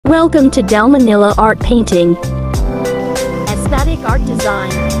Welcome to Del Manila Art Painting. Aesthetic Art Design.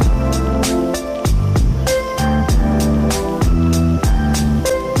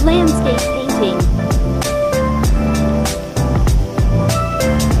 Landscape Painting.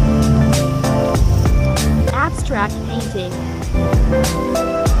 Abstract Painting.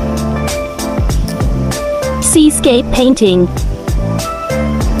 Seascape Painting.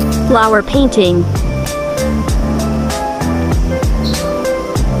 Flower Painting.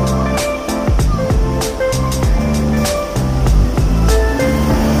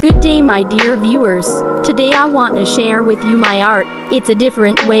 Good day, my dear viewers. Today I want to share with you my art. It's a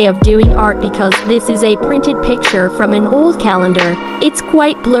different way of doing art because this is a printed picture from an old calendar. It's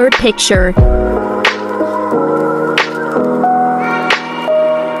quite blurred picture.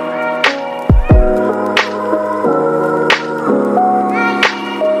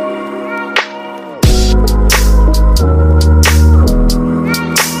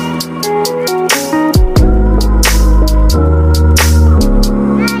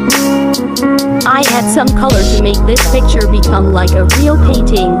 I add some color to make this picture become like a real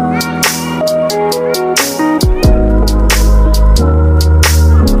painting.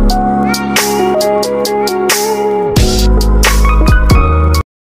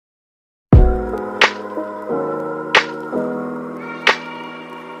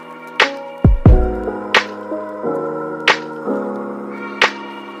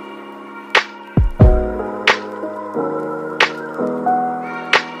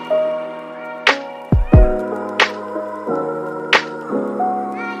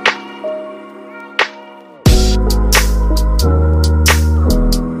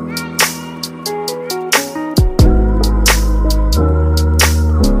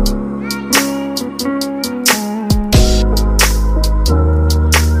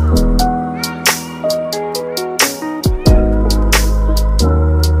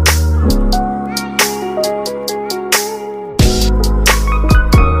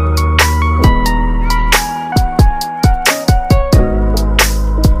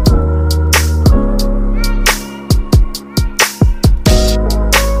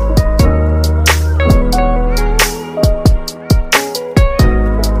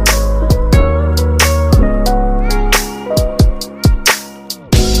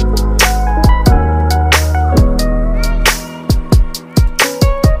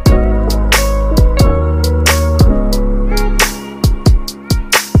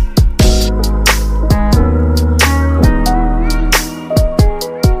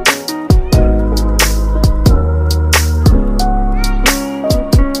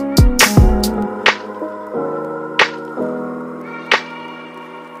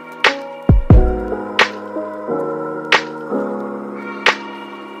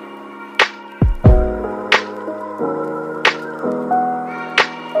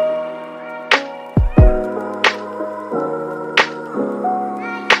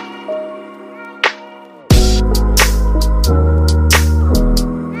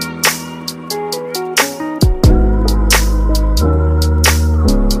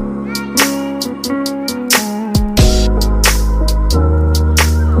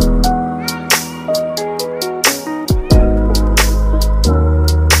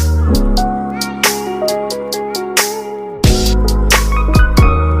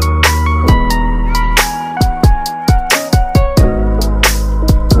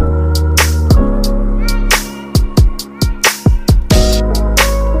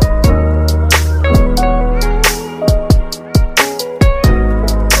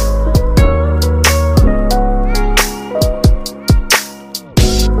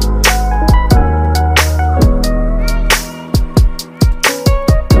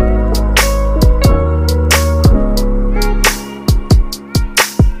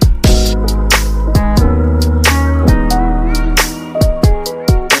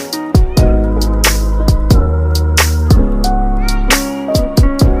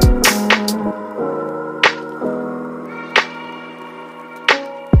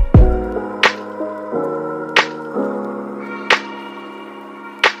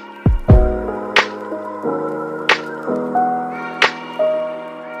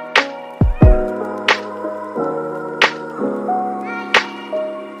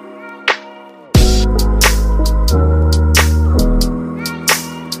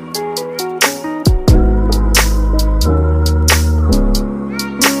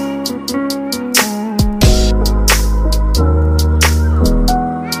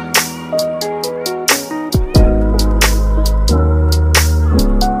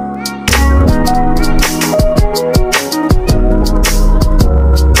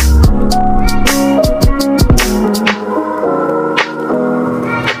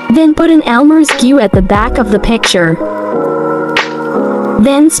 Then put an Elmer's glue at the back of the picture.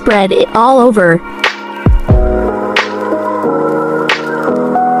 Then spread it all over.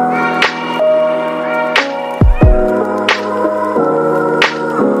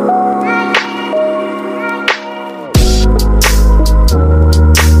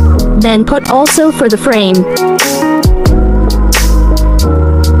 Then put also for the frame.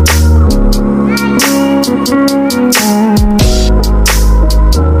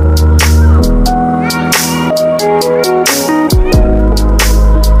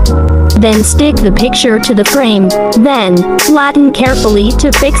 Then stick the picture to the frame. Then, flatten carefully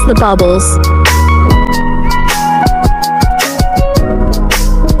to fix the bubbles.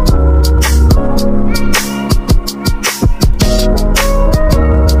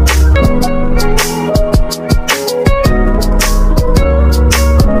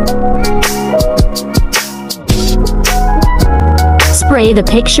 Spray the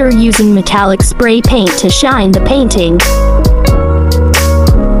picture using metallic spray paint to shine the painting.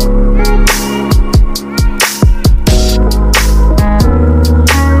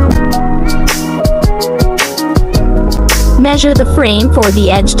 Measure the frame for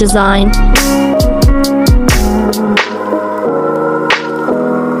the edge design.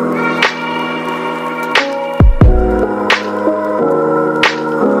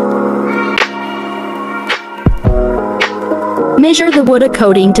 Measure the wood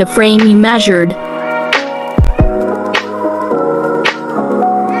coating to frame you measured.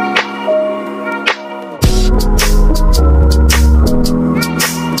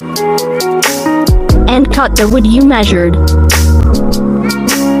 And cut the wood you measured.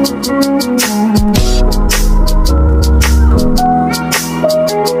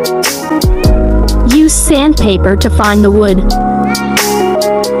 Use sandpaper to find the wood.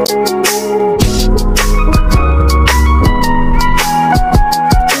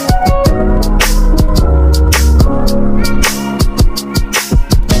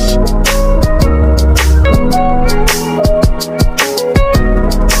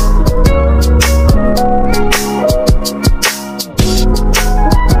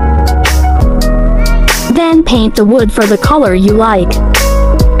 Then paint the wood for the color you like.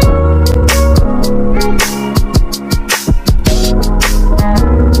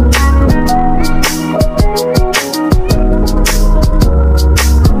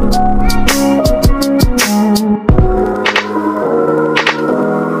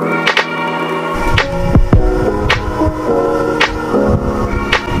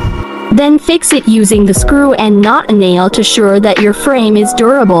 Then fix it using the screw and not a nail to ensure that your frame is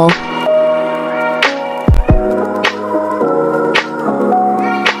durable.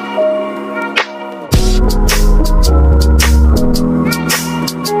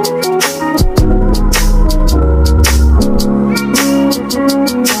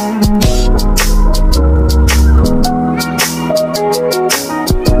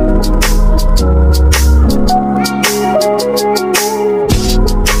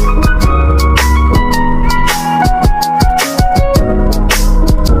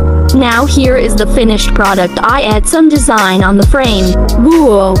 Now here is the finished product. I add some design on the frame.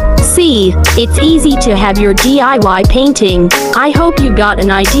 Whoa! See, it's easy to have your DIY painting. I hope you got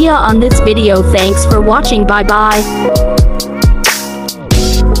an idea on this video. Thanks for watching. Bye bye.